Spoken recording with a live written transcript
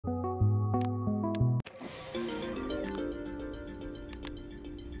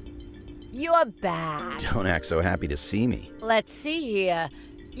You're back. Don't act so happy to see me. Let's see here.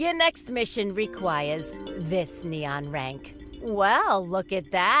 Your next mission requires this neon rank. Well, look at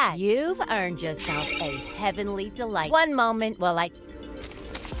that. You've earned yourself a heavenly delight. One moment while I...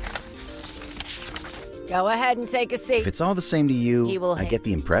 Go ahead and take a seat. If it's all the same to you, He will I get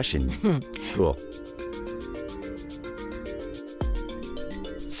the impression. Cool.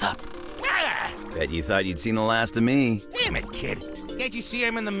 Sup? Bet you thought you'd seen the last of me. Damn it, kid. Can't you see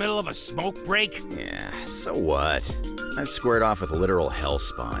I'm in the middle of a smoke break? Yeah, so what? I've squared off with a literal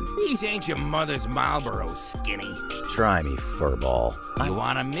hellspawn. These ain't your mother's Marlboro, skinny. Try me, furball. You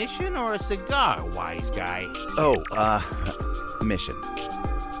want a mission or a cigar, wise guy? Oh, mission.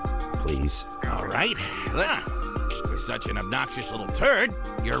 Please. All right. For such an obnoxious little turd,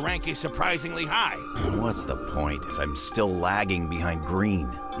 your rank is surprisingly high. What's the point if I'm still lagging behind Green?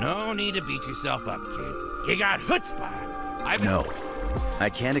 No need to beat yourself up, kid. You got chutzpah. No, I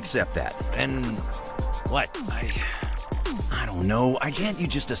can't accept that. And what? I don't know. Can't you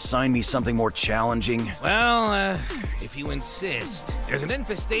just assign me something more challenging? Well, if you insist, there's an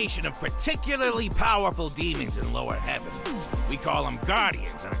infestation of particularly powerful demons in lower heaven. We call them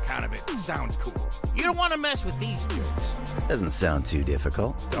guardians on account of it. Sounds cool. You don't want to mess with these jerks. Doesn't sound too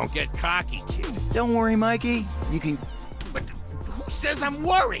difficult. Don't get cocky, kid. Don't worry, Mikey. You can... But who says I'm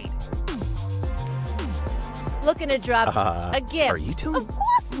worried? Looking to drop a gift. Are you two? Of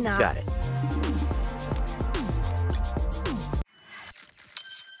course not. Got it.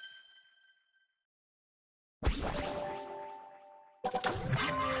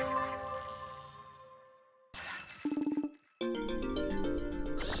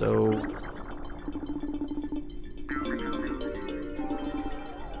 So...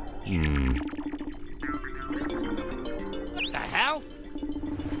 What the hell?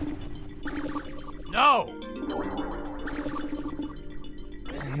 No!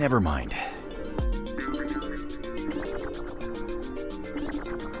 Never mind.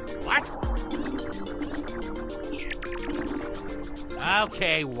 What?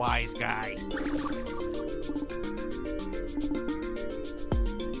 Okay, wise guy.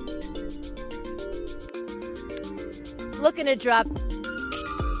 Looking to drop...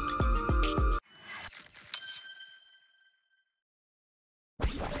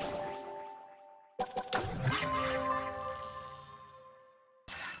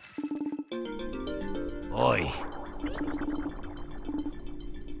 Oi.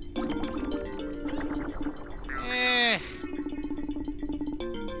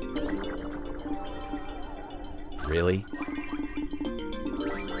 Really?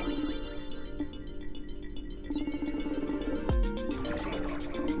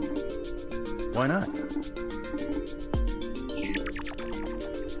 Why not?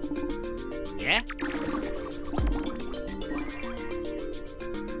 Yeah?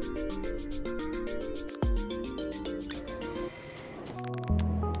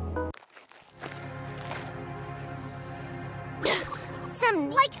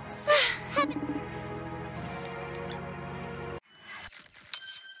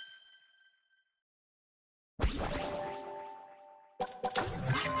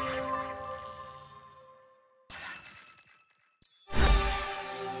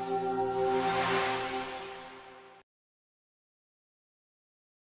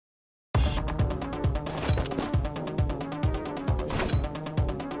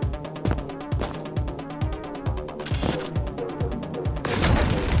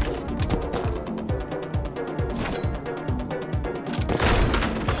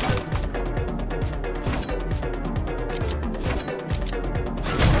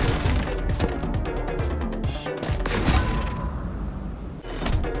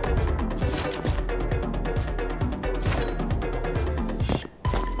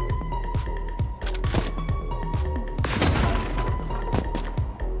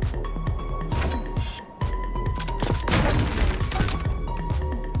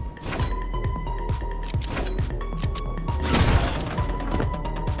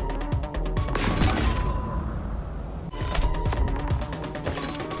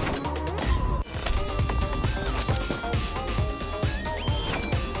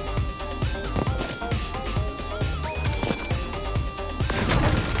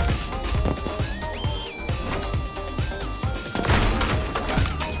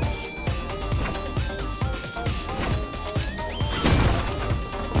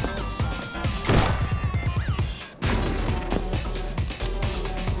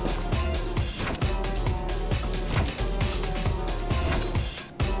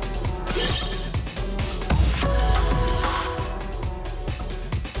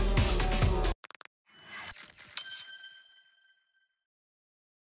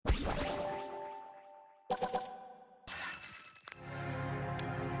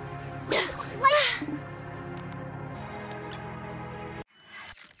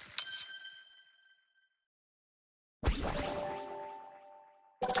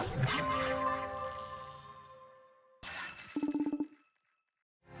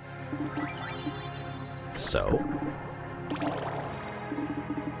 So?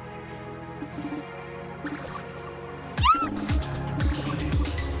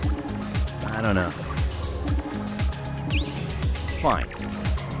 I don't know. Fine.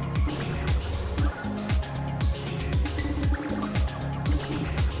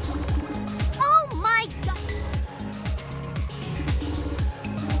 Oh my god!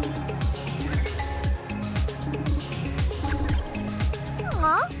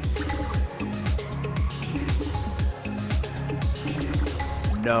 Aw.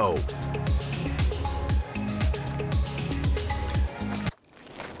 No.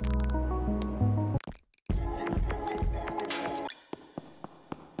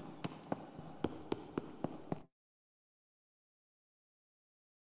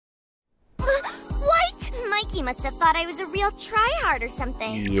 What? Mikey must have thought I was a real tryhard or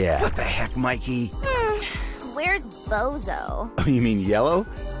something. Yeah. What the heck, Mikey? Where's Bozo? Oh, you mean yellow?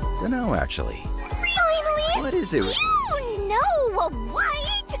 Dunno, actually. Really? What is it? You know what?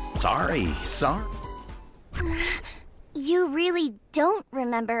 Sorry. You really don't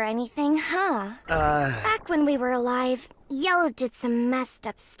remember anything, huh? Back when we were alive, Yellow did some messed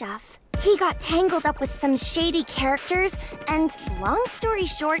up stuff. He got tangled up with some shady characters, and long story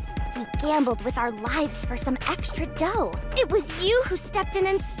short, he gambled with our lives for some extra dough. It was you who stepped in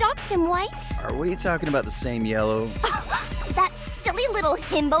and stopped him, White. Are we talking about the same yellow? That silly little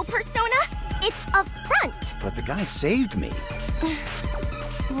himbo persona? It's a front. But the guy saved me.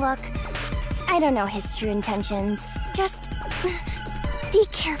 Look, I don't know his true intentions. Just be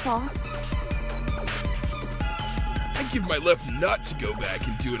careful. I'd give my left nut to go back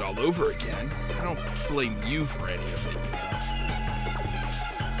and do it all over again. I don't blame you for any of it.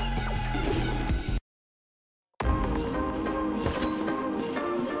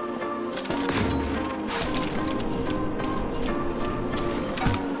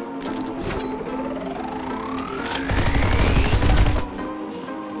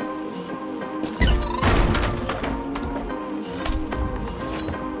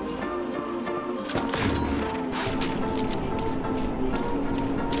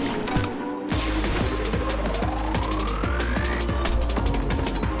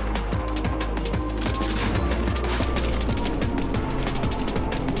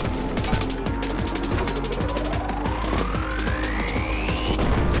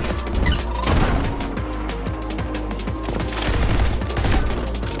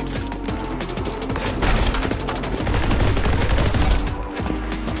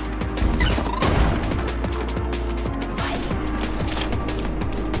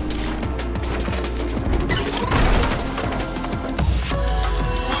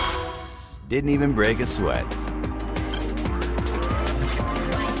 Didn't even break a sweat.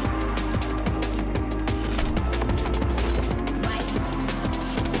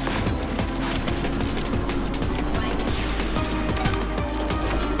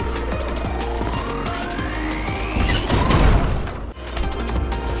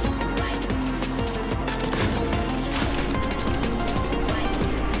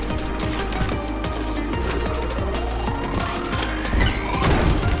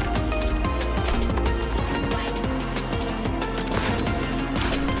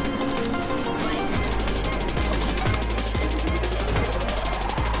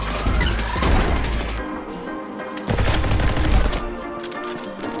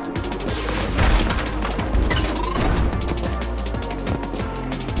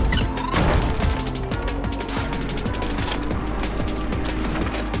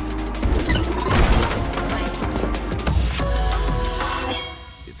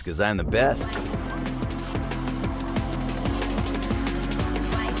 It's 'cause I'm the best.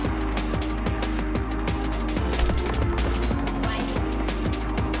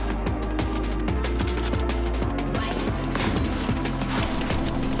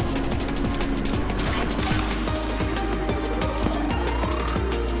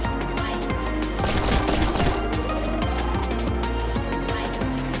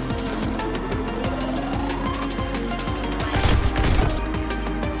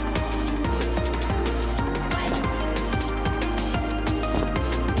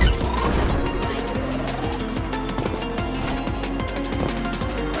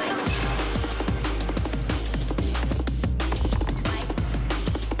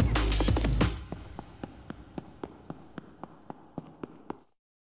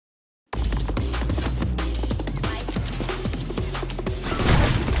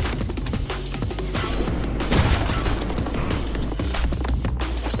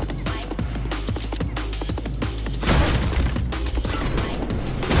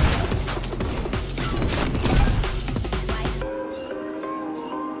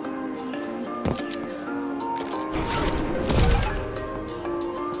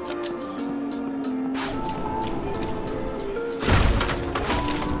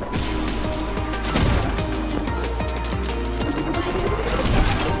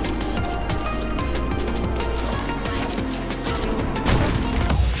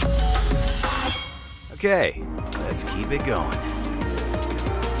 Okay, let's keep it going.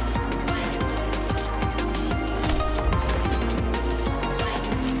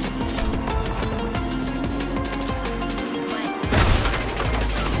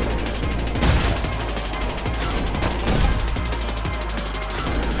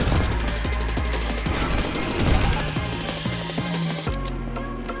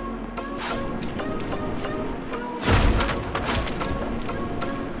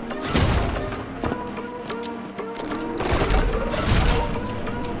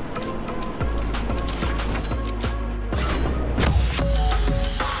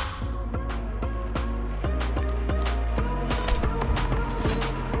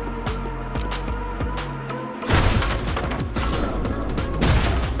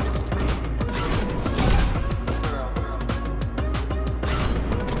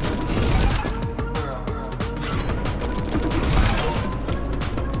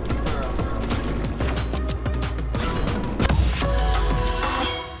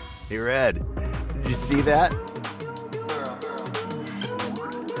 Hey, Red, did you see that?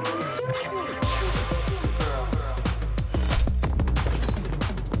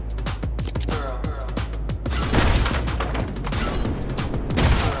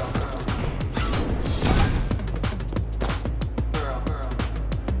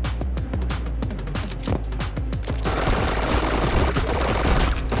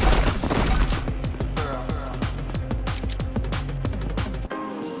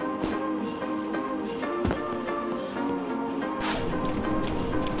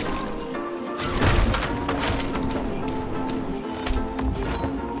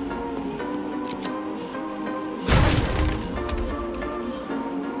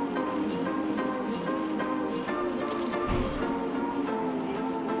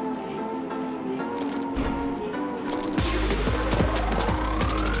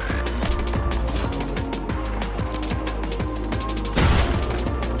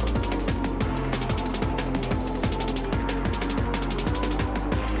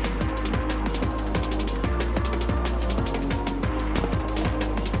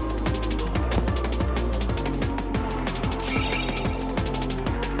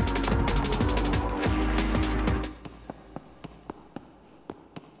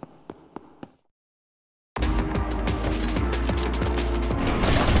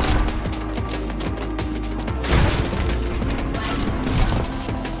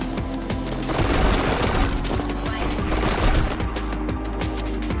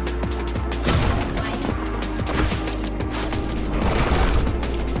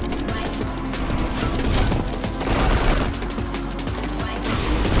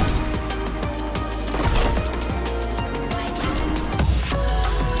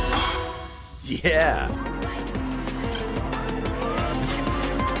 Yeah.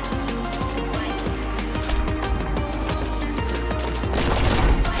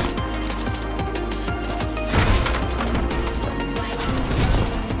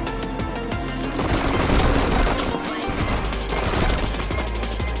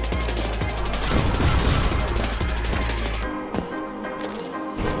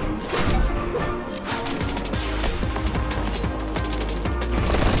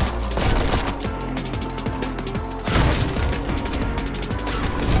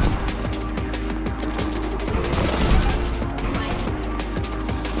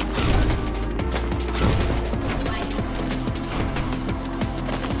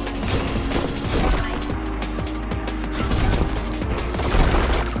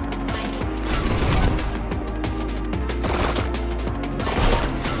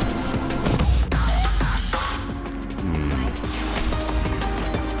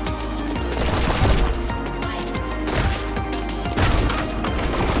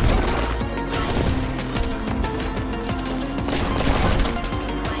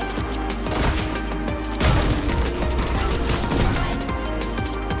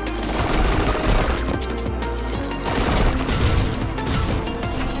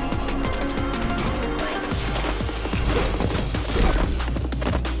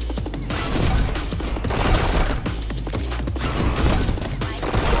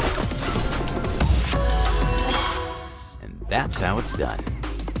 That's how it's done.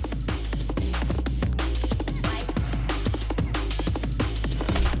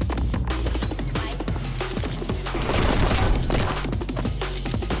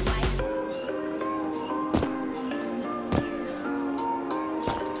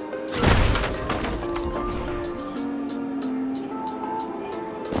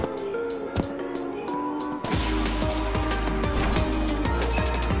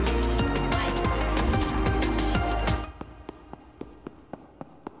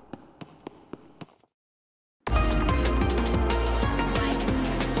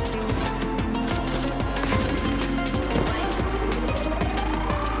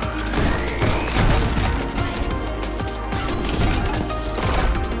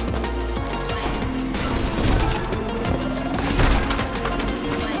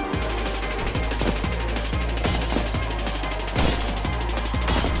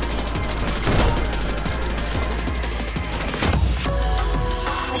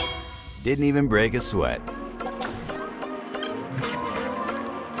 Didn't even break a sweat.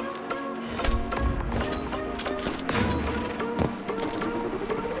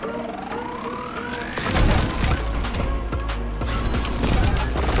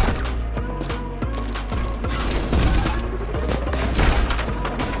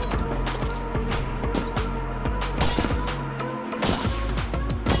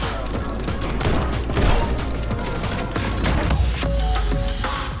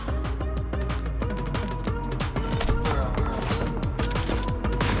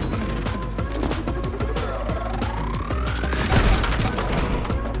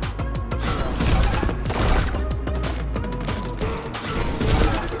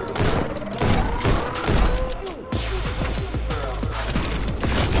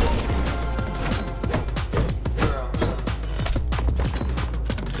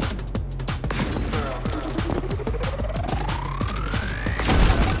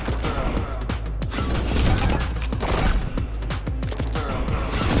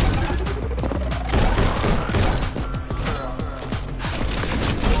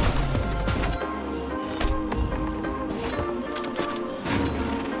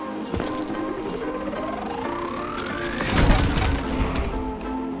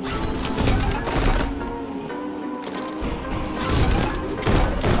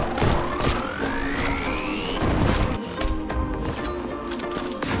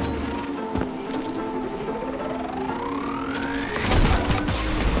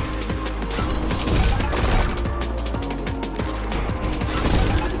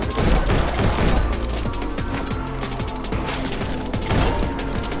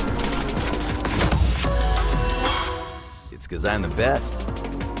 It's 'cause I'm the best.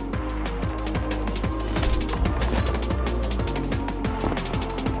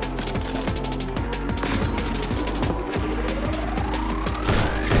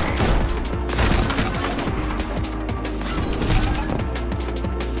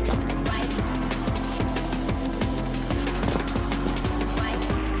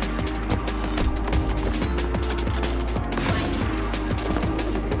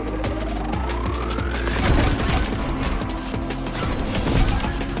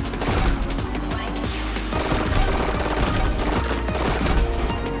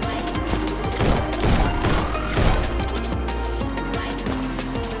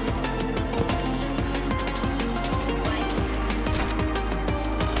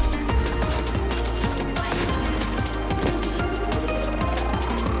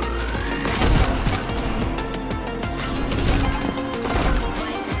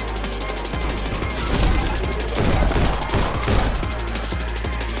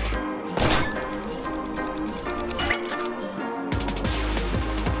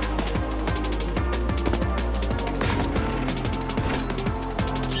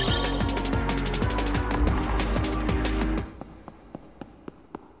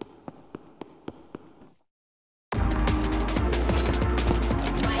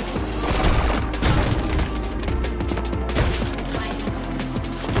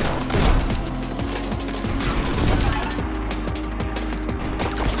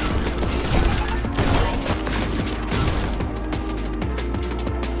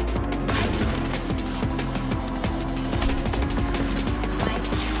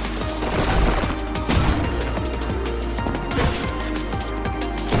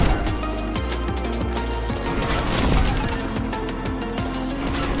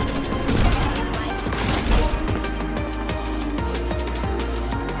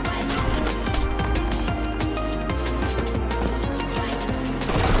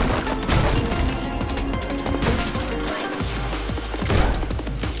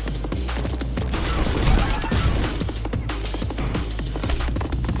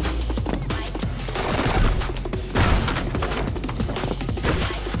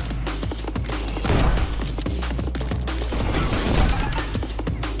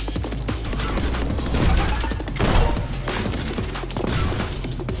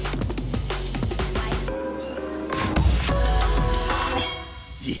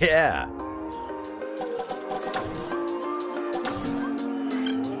 Yeah.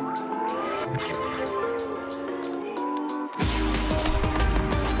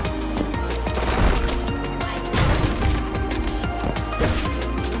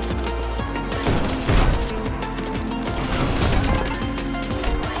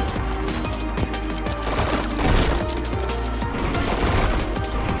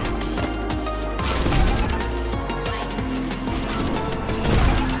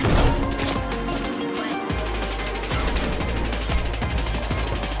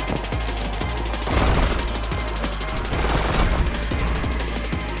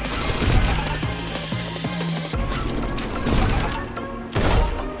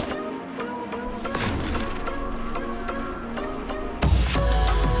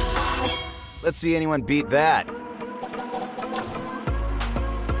 Let's see anyone beat that.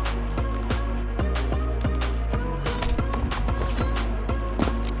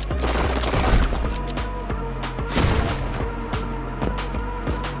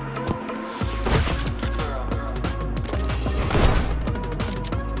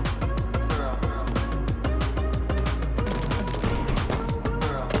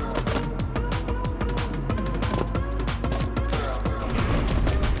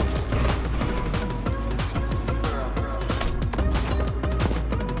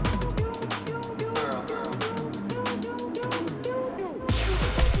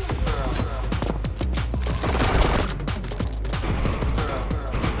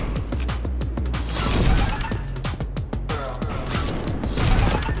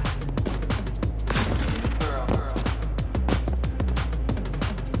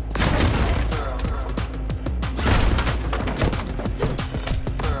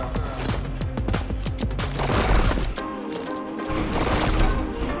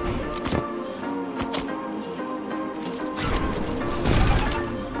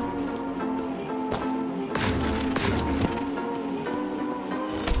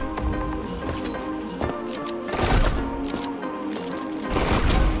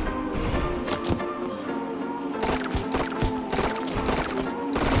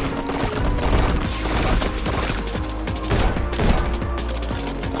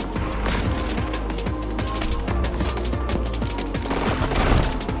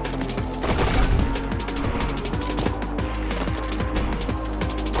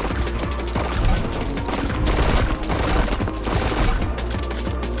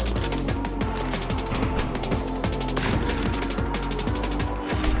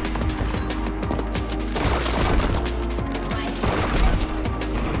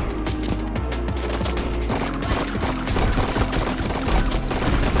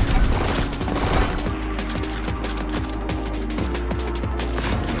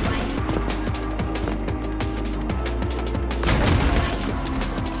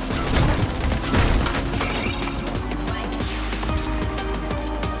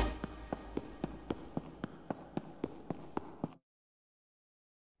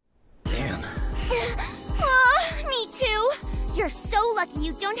 You're so lucky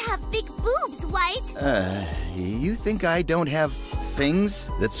you don't have big boobs, White. You think I don't have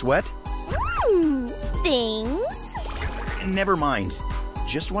things that sweat? Things? Never mind.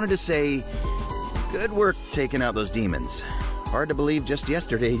 Just wanted to say, good work taking out those demons. Hard to believe just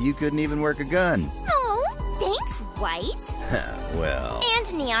yesterday you couldn't even work a gun. Oh, thanks, White. Well...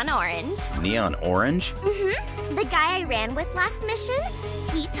 And Neon Orange. Neon Orange? Mm-hmm. The guy I ran with last mission,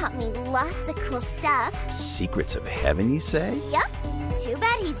 he taught me lots of cool stuff. Secrets of Heaven, you say? Yep. Too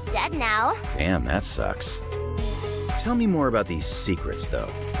bad he's dead now. Damn, that sucks. Tell me more about these secrets, though.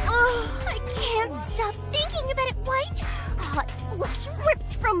 Oh, I can't stop thinking about it, White. Hot flesh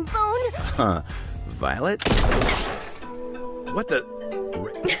ripped from bone. Huh. Violet? What the...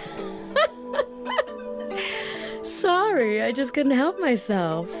 Sorry, I just couldn't help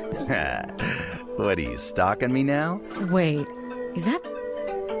myself. What, are you stalking me now? Wait, is that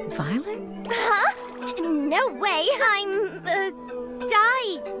Violet? Huh? No way. I'm,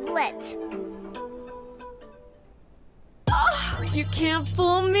 Violet. Oh, you can't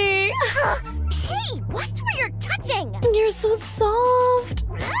fool me. Hey, watch where you're touching. You're so soft.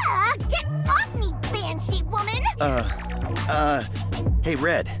 Get off me, Banshee woman. Hey,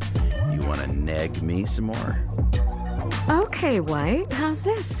 Red. You wanna neg me some more? Okay, White, how's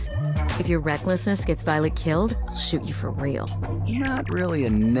this? If your recklessness gets Violet killed, I'll shoot you for real. Not really a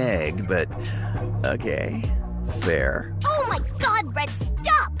neg, but okay. Fair. Oh my god, Red,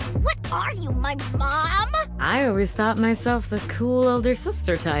 stop! What are you, my mom? I always thought myself the cool older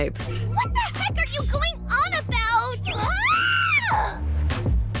sister type. What the heck are you going on about? Ah!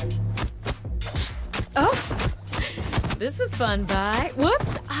 Oh! This is fun, bye.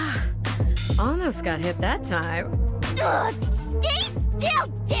 Whoops! Almost got hit that time. Ugh, stay still,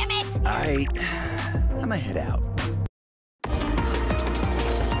 damn it! I'm gonna head out.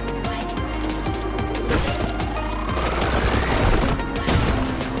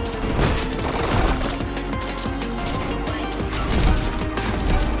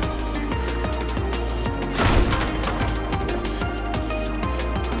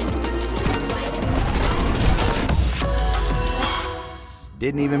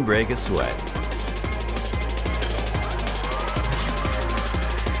 Didn't even break a sweat.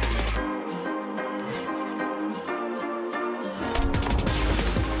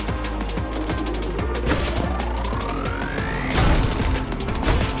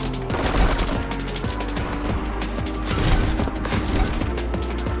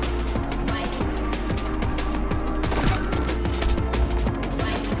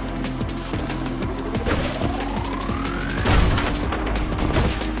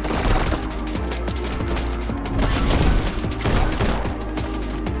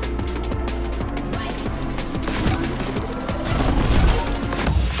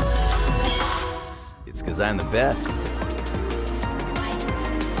 It's 'cause I'm the best.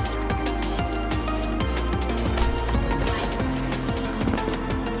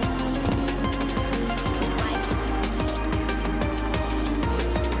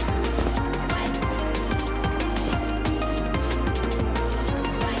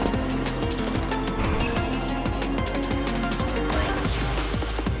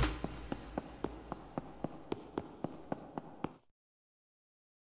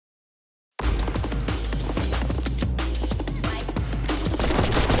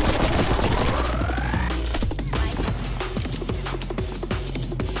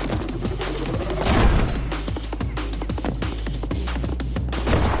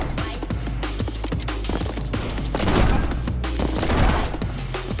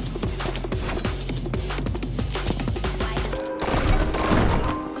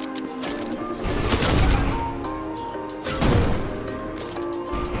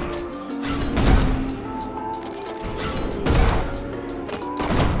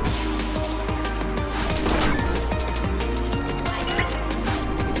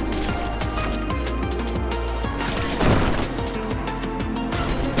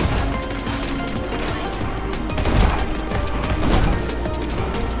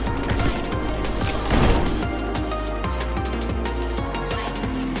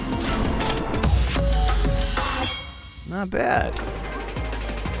 Not bad.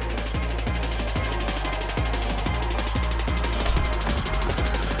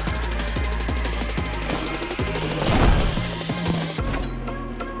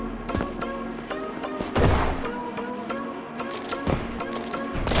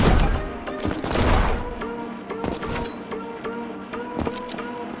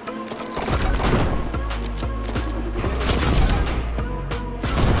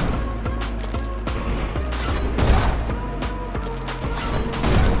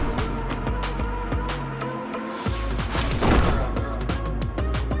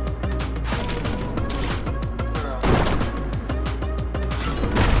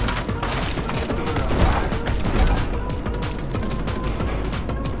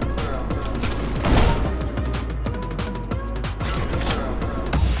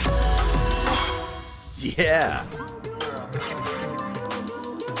 Yeah.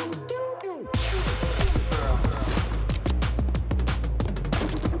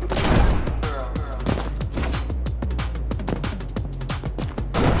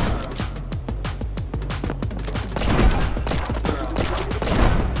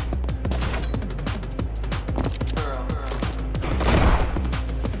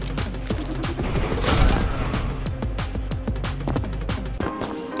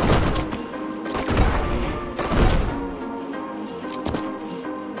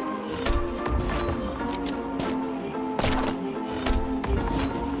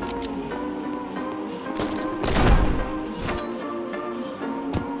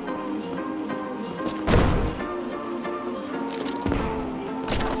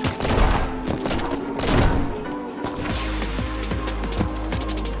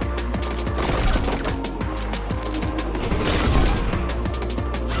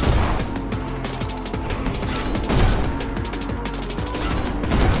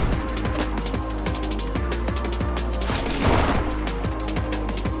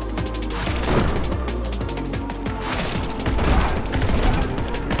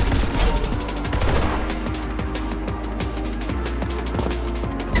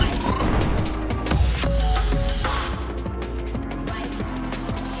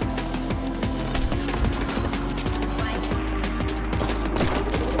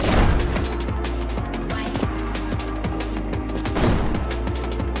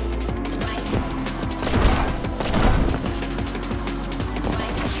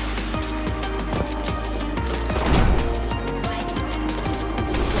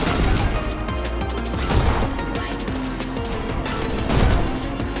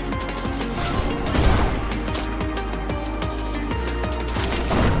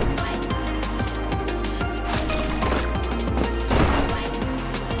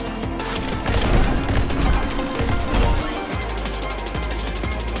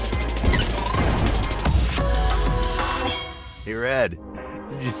 Hey, Red,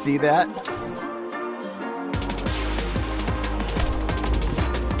 did you see that?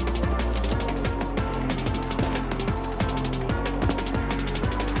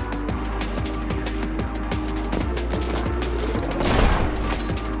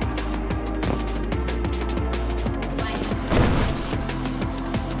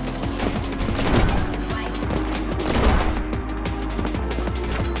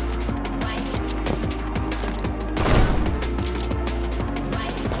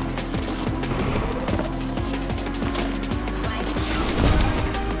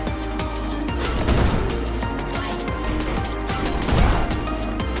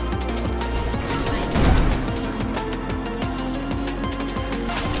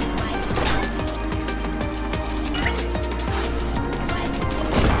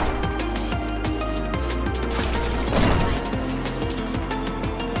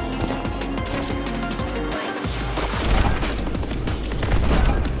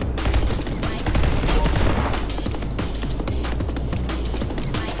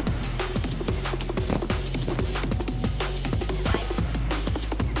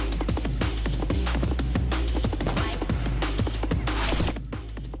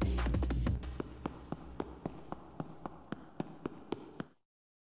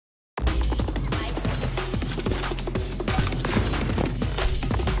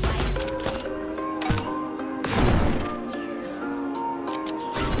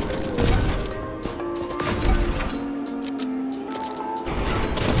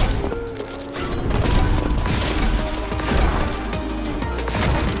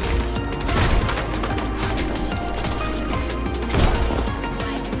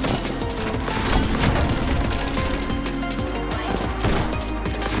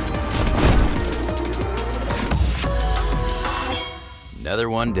 Another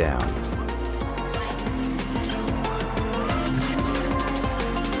one down.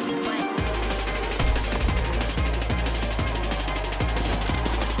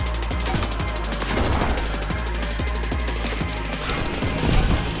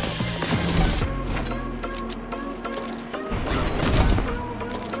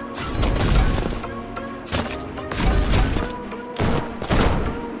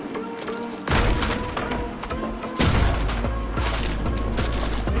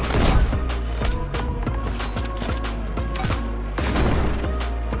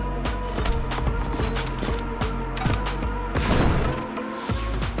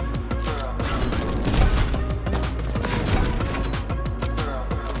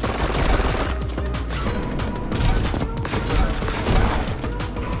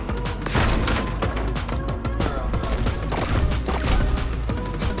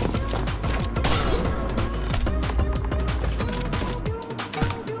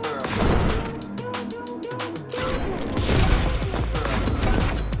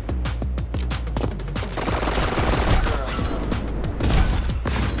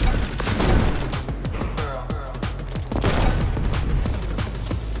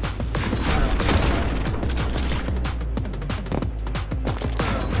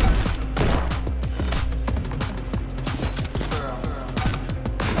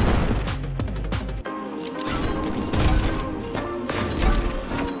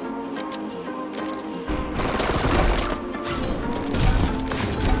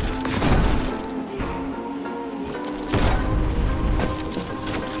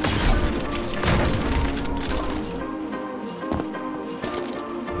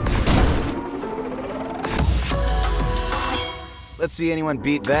 Let's see anyone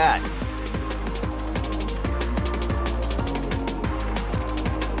beat that.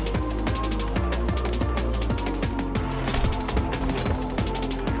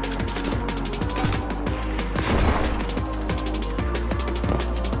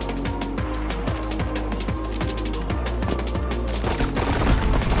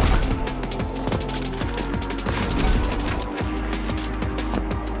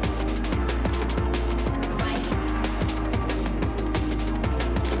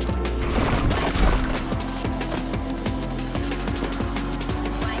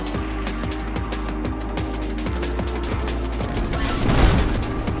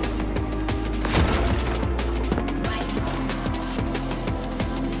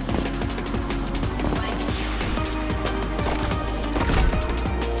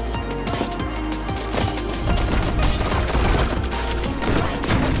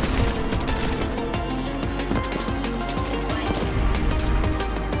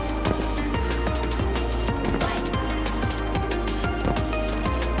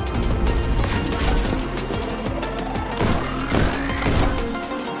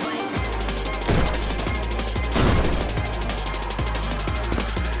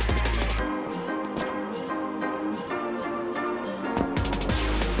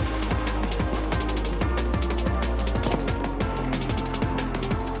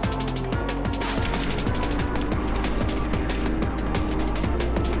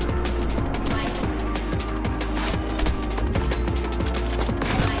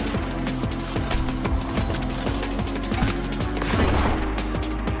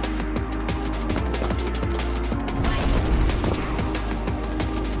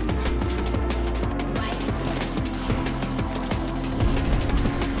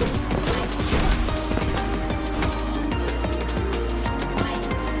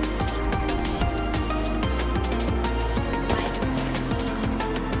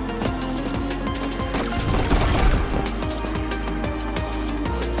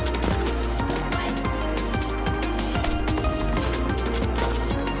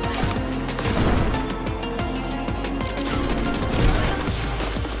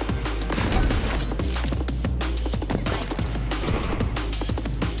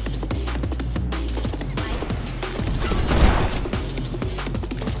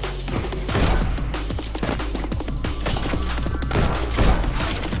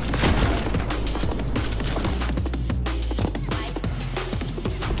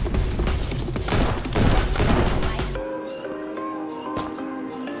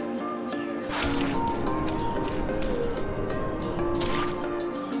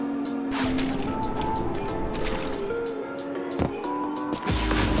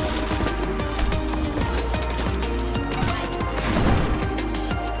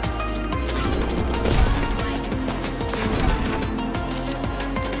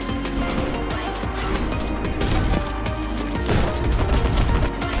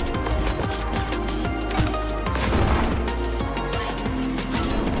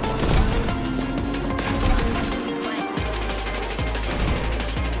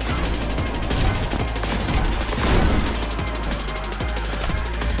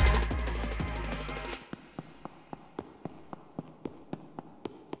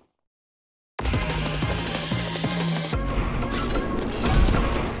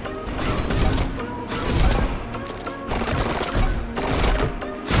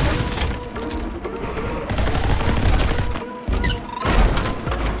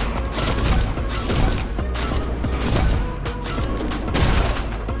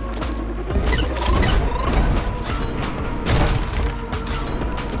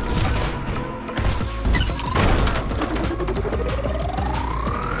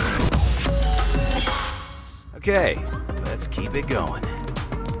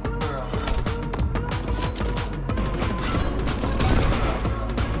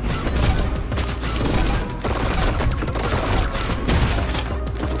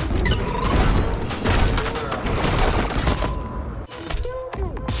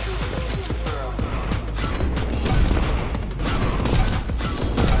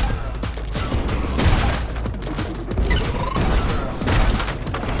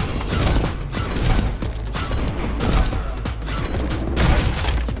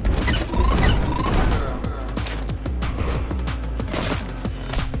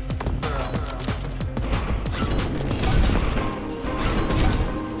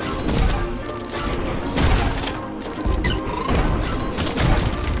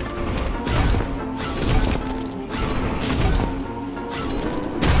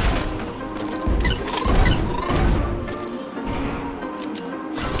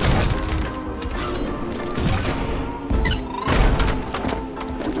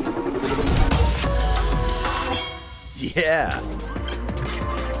 Yeah.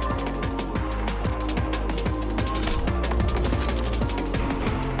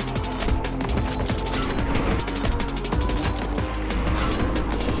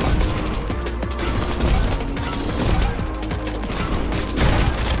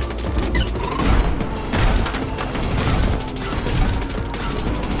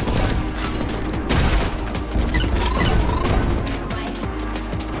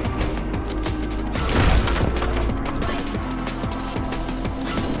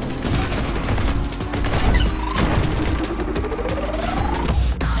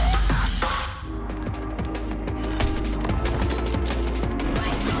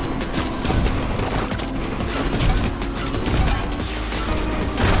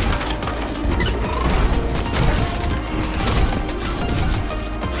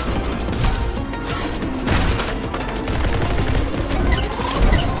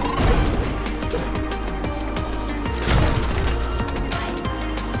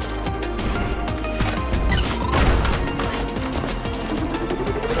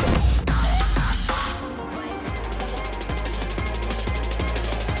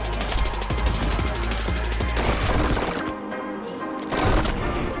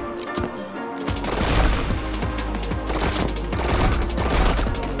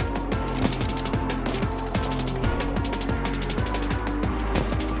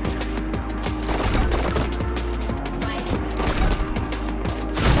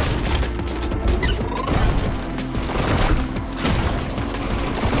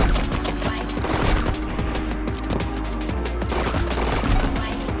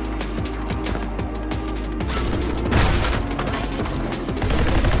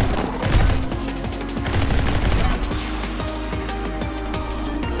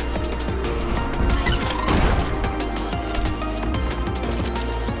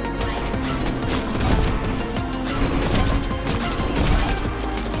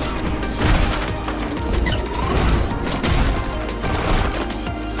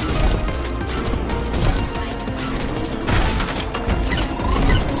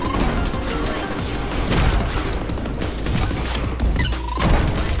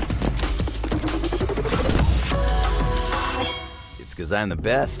 Because I'm the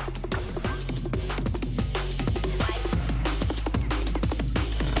best.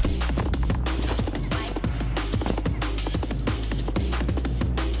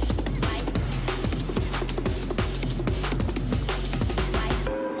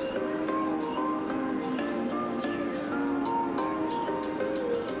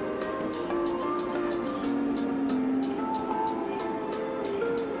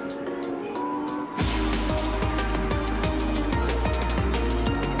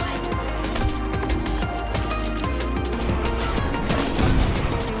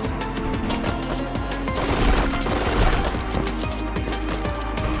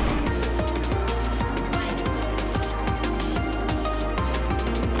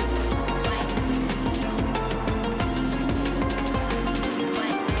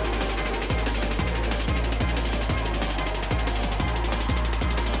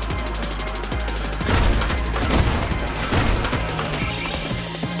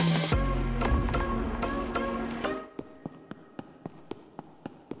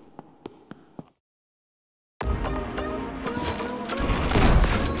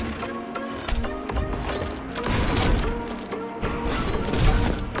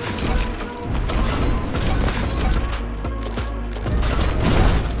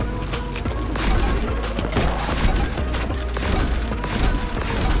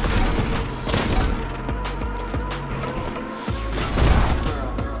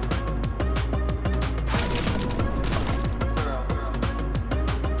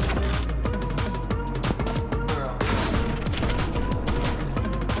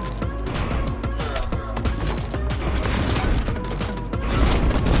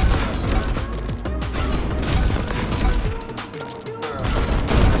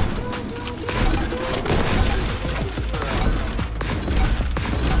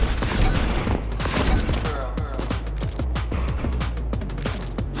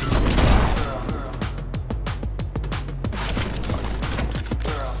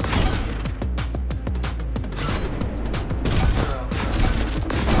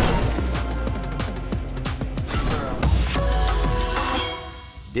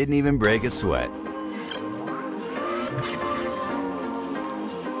 Didn't even break a sweat.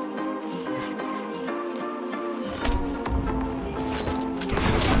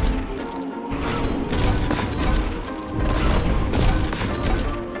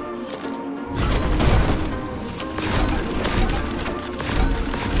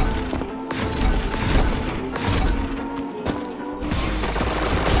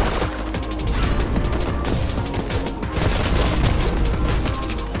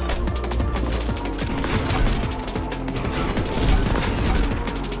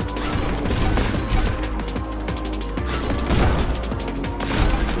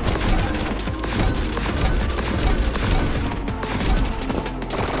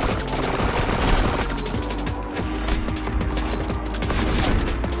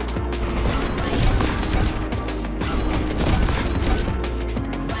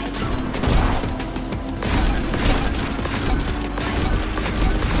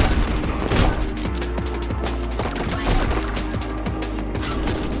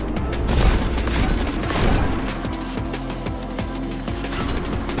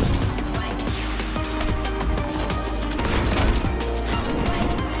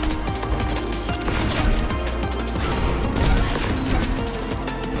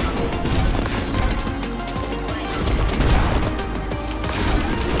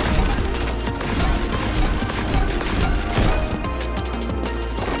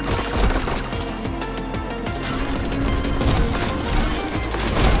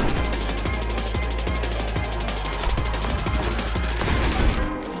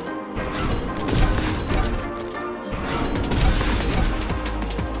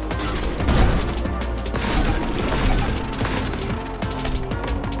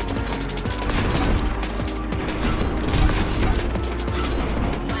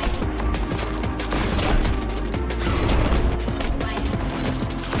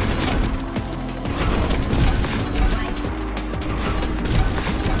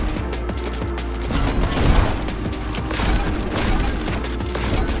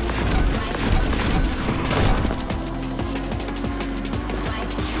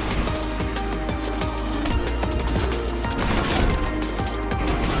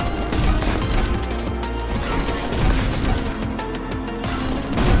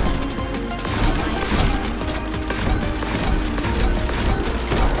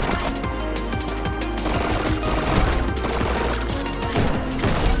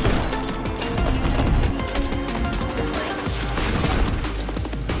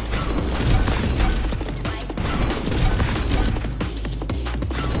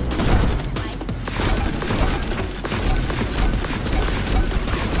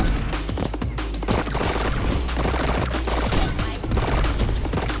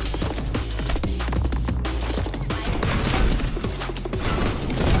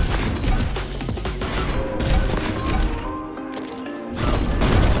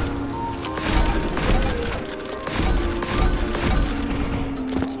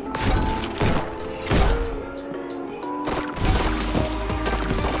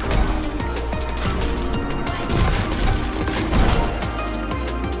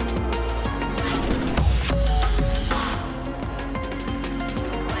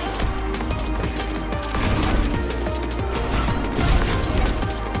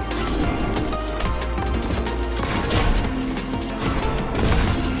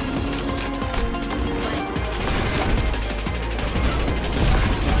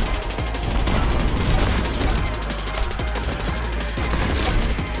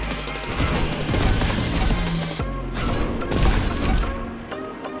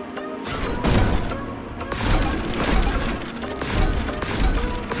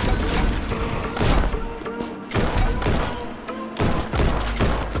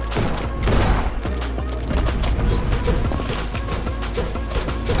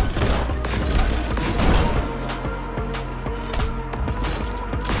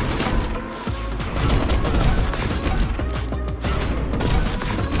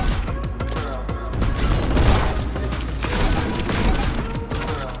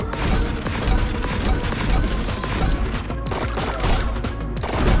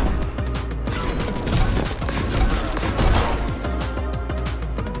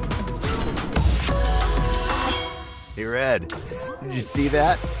 Did you see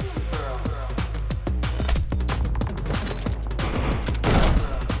that?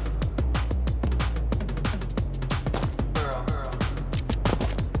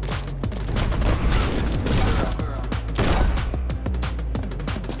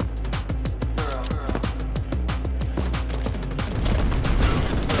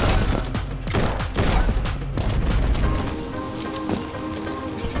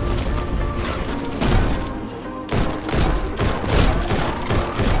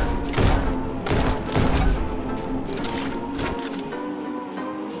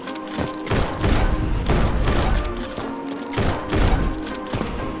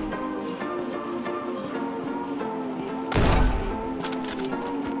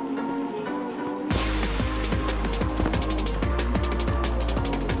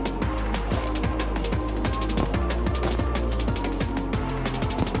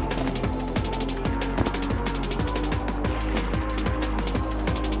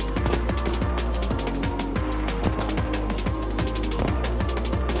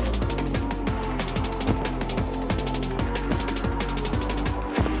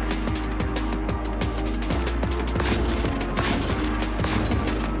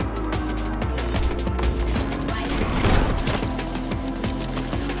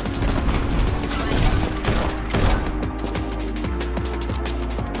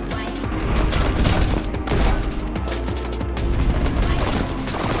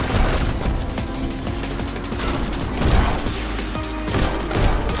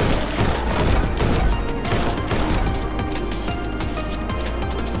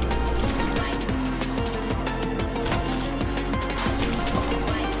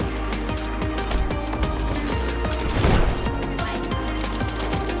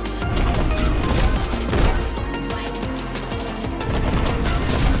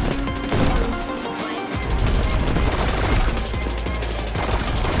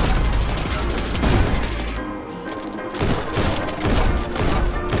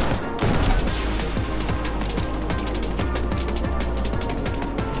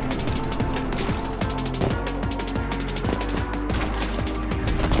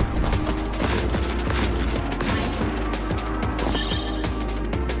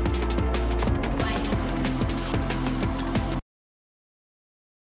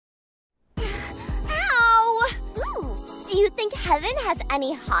 Heaven has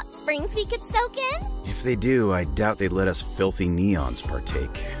any hot springs we could soak in? If they do, I doubt they'd let us filthy neons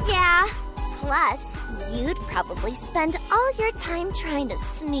partake. Yeah. Plus, you'd probably spend all your time trying to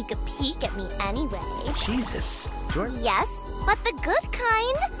sneak a peek at me anyway. Jesus. Jordan? Yes, but the good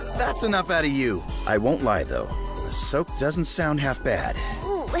kind. That's enough out of you. I won't lie, though. A soak doesn't sound half bad.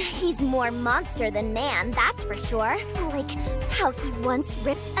 Ooh, he's more monster than man, that's for sure. Like how he once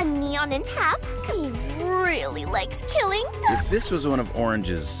ripped a neon in half. He really likes killing. If this was one of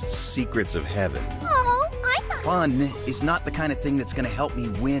Orange's secrets of heaven... Oh, I thought... Fun is not the kind of thing that's gonna help me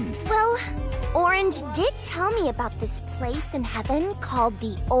win. Well, Orange did tell me about this place in heaven called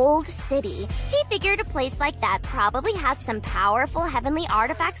the Old City. He figured a place like that probably has some powerful heavenly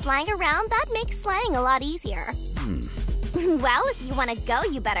artifacts lying around that make slaying a lot easier. Well, if you want to go,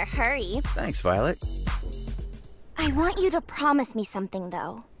 you better hurry. Thanks, Violet. I want you to promise me something,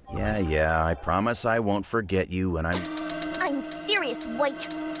 though. Yeah, I promise I won't forget you when I'm serious, White.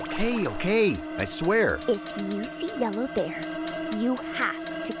 Okay, I swear. If you see Yellow there, you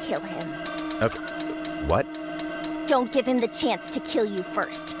have to kill him. Okay, what? Don't give him the chance to kill you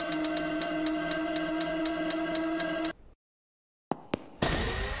first.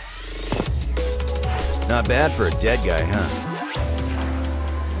 Not bad for a dead guy, huh?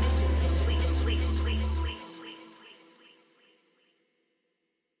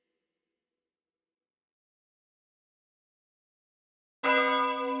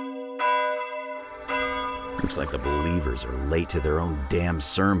 Looks like the believers are late to their own damn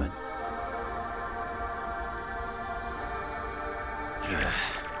sermon.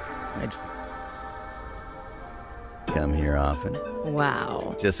 I'd come here often.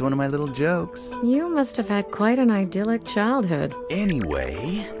 Wow. Just one of my little jokes. You must have had quite an idyllic childhood.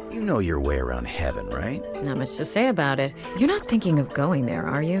 Anyway, you know your way around heaven, right? Not much to say about it. You're not thinking of going there,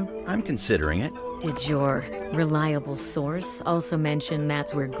 are you? I'm considering it. Did your reliable source also mention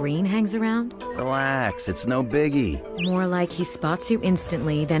that's where Green hangs around? Relax, it's no biggie. More like he spots you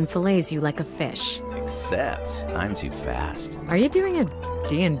instantly, then fillets you like a fish. Except, I'm too fast. Are you doing a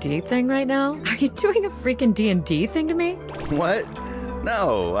D&D thing right now? Are you doing a freaking D&D thing to me? What?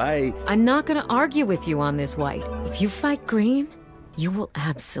 No, I'm not gonna argue with you on this, White. If you fight Green, you will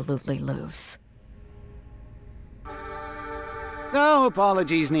absolutely lose. Oh,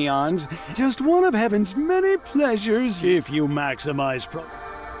 apologies, Neons. Just one of heaven's many pleasures if you maximize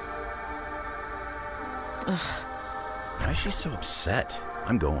Why is she so upset?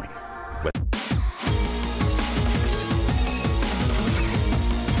 I'm going.